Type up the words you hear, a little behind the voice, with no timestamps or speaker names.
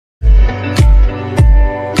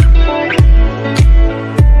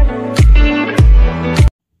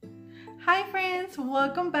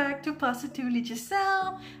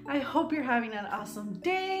Positively.geizel. I hope you're having an awesome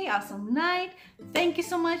day, awesome night. Thank you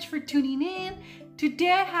so much for tuning in. Today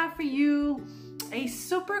I have for you a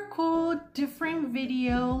super cool, different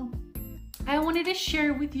video. I wanted to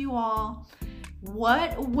share with you all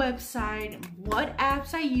what website, what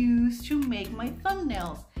apps I use to make my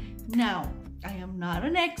thumbnails. Now, I am not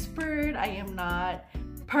an expert. I am not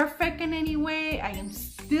perfect in any way. I am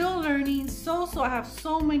still learning. So I have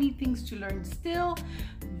so many things to learn still.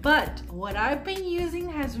 But what I've been using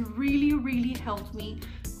has really helped me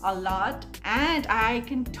a lot, and I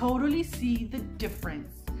can totally see the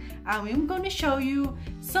difference. I'm going to show you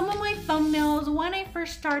some of my thumbnails. When I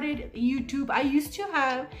first started YouTube, I used to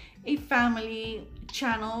have a family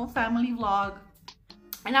channel, family vlog,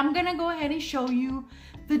 and I'm gonna go ahead and show you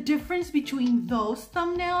the difference between those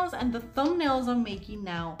thumbnails and the thumbnails I'm making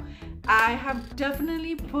now. I have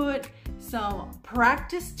definitely put some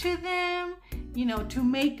practice to them, you know, to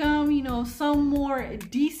make them, you know, some more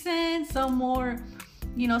decent, some more,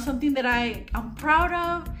 you know, something that I'm proud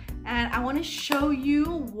of. And I want to show you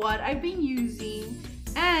what I've been using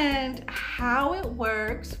and how it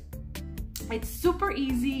works. It's super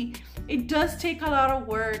easy. It does take a lot of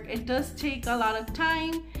work. It does take a lot of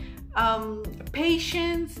time,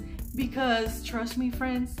 patience, because trust me,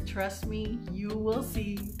 friends, trust me, you will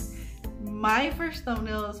see my first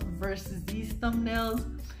thumbnails versus these thumbnails.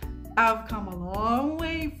 I've come a long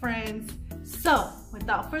way, friends. So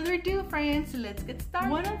without further ado, friends, let's get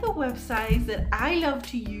started. One of the websites that I love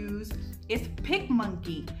to use is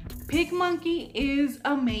PicMonkey. PicMonkey is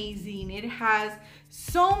amazing. It has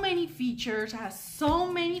so many features, has so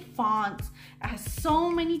many fonts, has so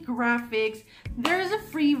many graphics. There's a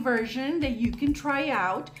free version that you can try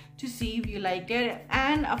out to see if you like it.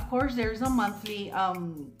 And of course, there's a monthly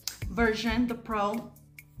version, the Pro,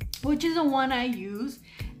 which is the one I use.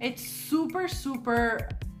 It's super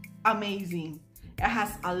amazing. It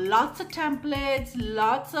has lots of templates,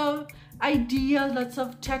 lots of ideas, lots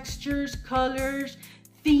of textures, colors,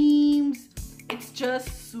 themes. It's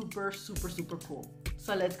just super cool.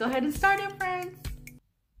 So let's go ahead and start it, friends.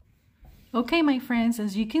 Okay, my friends,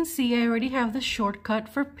 as you can see, I already have the shortcut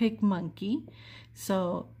for PicMonkey.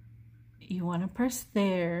 So you want to press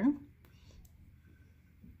there.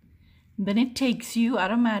 Then it takes you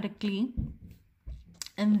automatically.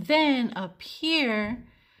 And then up here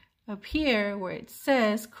where it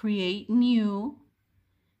says create new,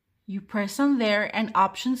 you press on there and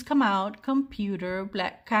options come out, computer,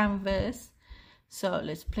 black canvas. So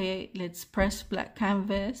let's press black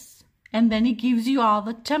canvas, and then it gives you all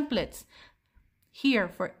the templates here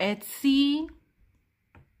for Etsy.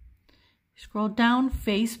 Scroll down,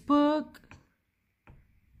 Facebook,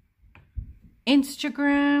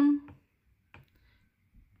 Instagram,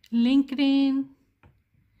 LinkedIn,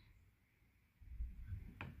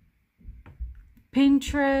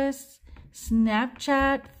 Pinterest,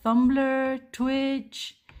 Snapchat, Tumblr,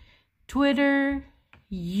 Twitch, Twitter,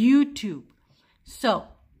 YouTube. So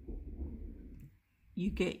you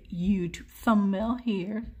get YouTube thumbnail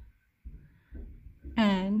here,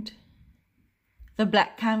 and the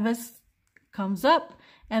black canvas comes up,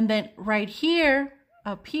 and then right here,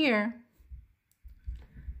 up here,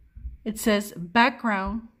 it says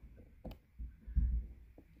background.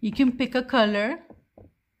 You can pick a color.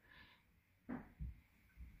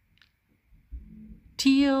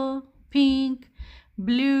 Teal, pink,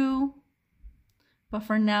 blue, but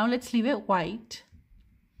for now let's leave it white.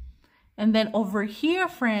 And then over here,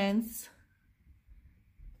 friends,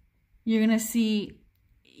 you're gonna see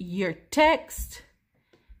your text,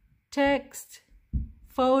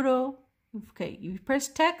 photo. Okay, you press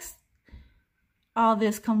text, all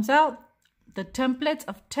this comes out, the templates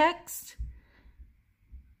of text,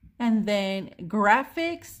 and then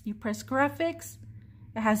graphics, you press graphics.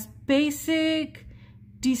 It has basic,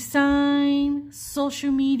 design,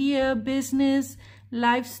 social media, business,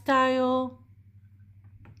 lifestyle.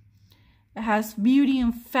 It has beauty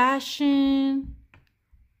and fashion.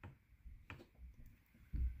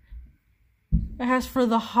 It has for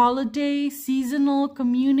the holiday, seasonal,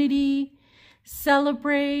 community,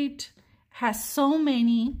 celebrate. It has so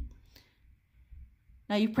many.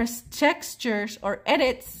 Now you press textures or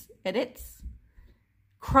edits,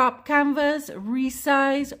 crop canvas,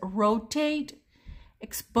 resize, rotate,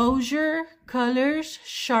 exposure, colors,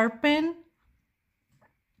 sharpen,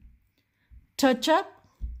 touch up,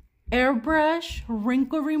 airbrush,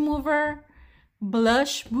 wrinkle remover,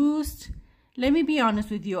 blush boost. Let me be honest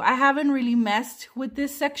with you, I haven't really messed with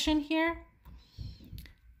this section here.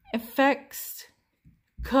 Effects,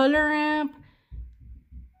 color ramp,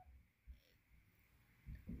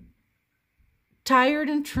 tired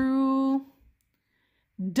and true,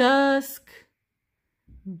 dusk,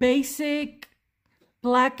 basic,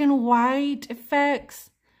 black and white effects,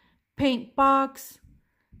 paint box,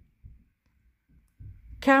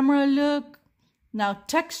 camera look. Now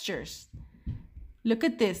textures. Look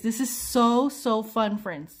at this. This is so fun,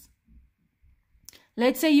 friends.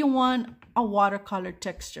 Let's say you want a watercolor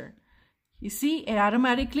texture. You see, it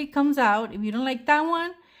automatically comes out. If you don't like that one,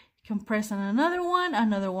 you can press on another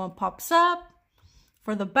one pops up.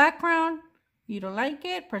 For the background, you don't like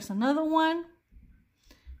it, press another one.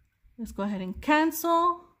 Let's go ahead and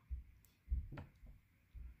cancel.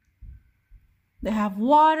 They have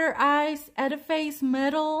water, ice, edifice,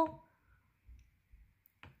 metal.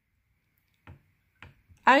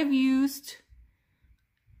 I've used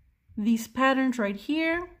these patterns right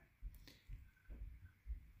here.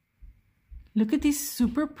 Look at these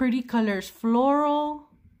super pretty colors. Floral,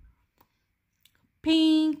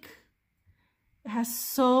 pink. It has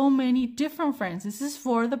so many different, friends. This is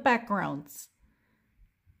for the backgrounds.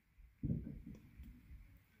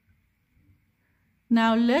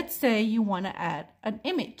 Now let's say you want to add an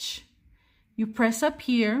image. You press up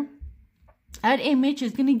here. Add image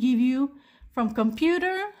is going to give you from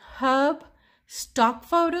computer, hub, stock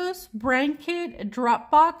photos, brand kit,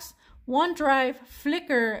 Dropbox, OneDrive,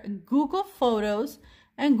 Flickr, Google Photos,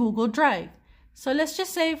 and Google Drive. So let's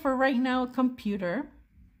just say for right now, computer.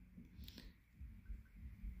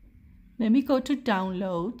 Let me go to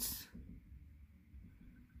downloads.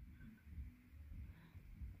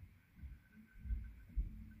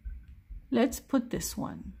 Let's put this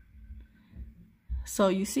one. So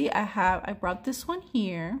you see I brought this one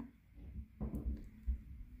here.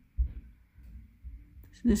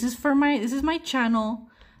 This is my channel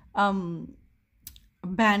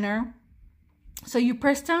banner. So you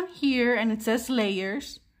press down here and it says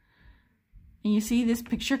layers. And you see this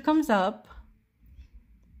picture comes up.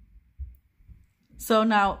 So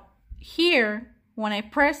now here, when I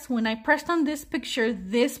pressed on this picture,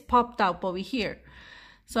 this popped up over here.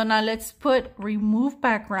 So now let's put remove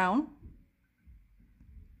background.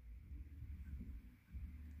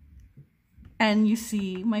 And you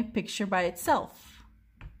see my picture by itself.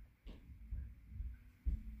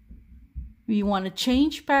 We want to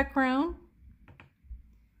change background.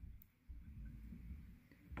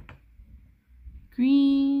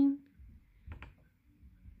 Green.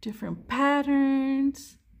 Different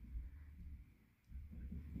patterns.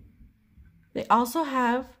 They also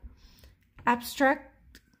have abstract.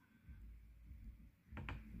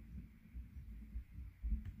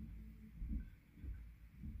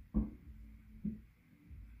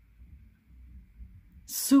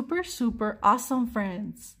 Super awesome,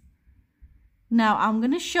 friends. Now I'm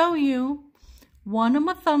going to show you one of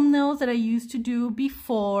my thumbnails that I used to do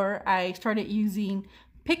before I started using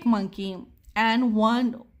PicMonkey, and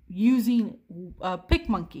one using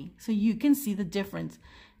PicMonkey, so you can see the difference.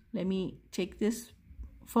 Let me take this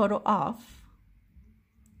photo off.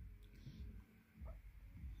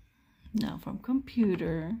 Now from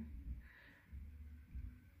computer.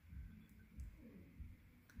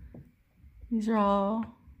 These are all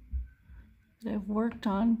that I've worked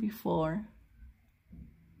on before.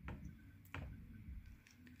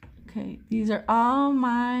 Okay, these are all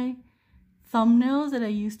my thumbnails that I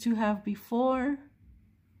used to have before.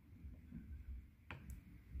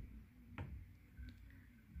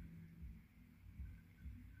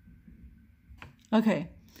 Okay,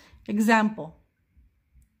 example.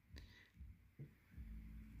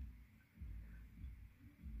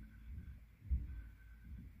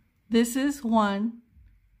 This is one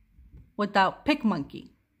without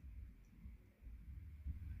PicMonkey.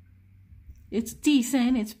 It's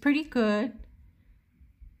decent, it's pretty good.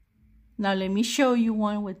 Now let me show you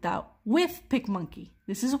one with PicMonkey.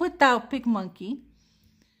 This is without PicMonkey.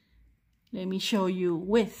 Let me show you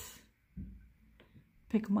with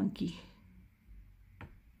PicMonkey.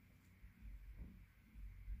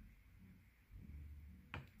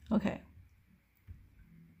 Okay.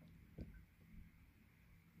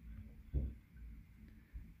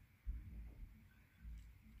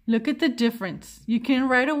 Look at the difference. You can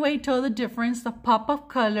right away tell the difference, the pop of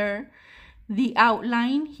color, the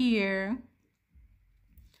outline here,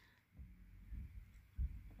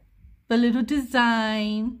 the little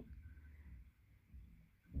design,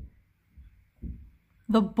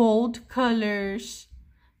 the bold colors,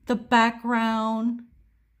 the background.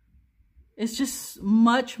 It's just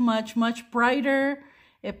much brighter.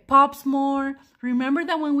 It pops more. Remember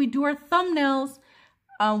that when we do our thumbnails,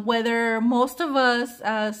 whether most of us,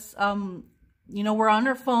 as you know, we're on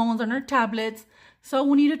our phones, on our tablets, so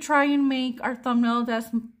we need to try and make our thumbnails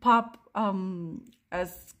as pop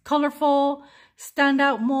as colorful, stand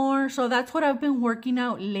out more. So that's what I've been working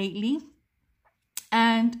out lately.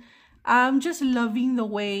 And I'm just loving the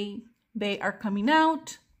way they are coming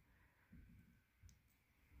out.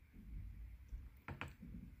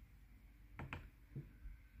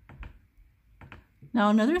 Now,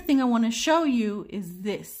 another thing I want to show you is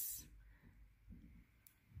this.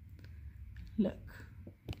 Look,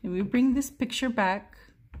 let me bring this picture back.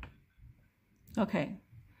 Okay,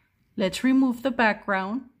 let's remove the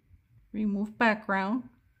background. Remove background.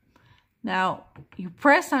 Now, you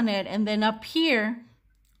press on it, and then up here,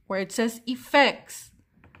 where it says effects,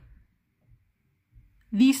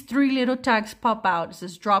 these three little tags pop out. It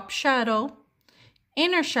says drop shadow,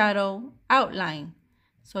 inner shadow, outline.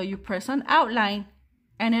 So you press on outline,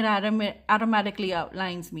 and it automatically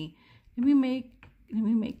outlines me. Let me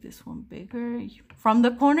make this one bigger. From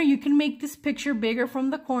the corner, you can make this picture bigger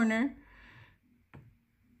from the corner.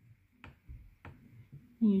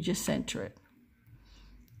 And you just center it.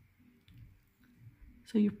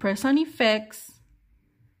 So you press on effects,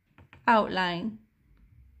 outline.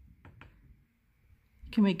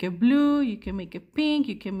 You can make it blue, you can make it pink,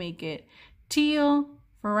 you can make it teal.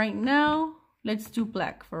 For right now, let's do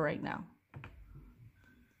black for right now.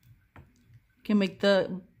 You can make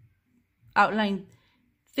the outline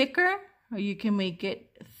thicker, or you can make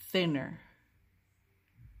it thinner.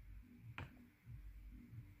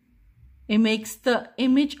 It makes the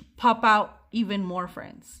image pop out even more,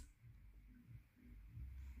 friends.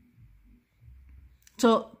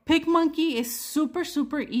 So PicMonkey is super,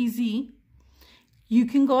 super easy. You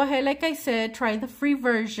can go ahead, like I said, try the free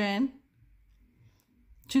version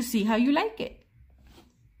to see how you like it.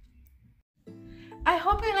 I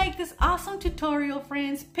hope you like this awesome tutorial,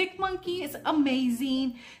 friends. PicMonkey is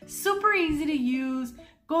amazing, super easy to use.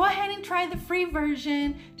 Go ahead and try the free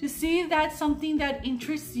version to see if that's something that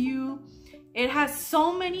interests you. It has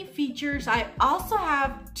so many features. I also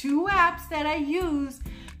have 2 apps that I use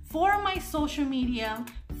for my social media,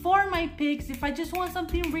 for my pics. If I just want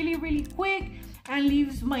something really, really quick and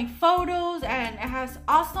leaves my photos, and it has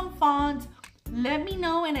awesome fonts, let me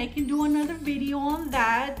know and I can do another video on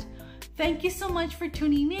that. Thank you so much for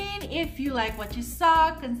tuning in. If you like what you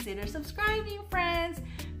saw, consider subscribing, friends.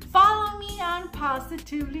 Follow me on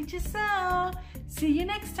Positively.geizel. See you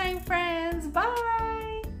next time, friends.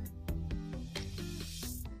 Bye.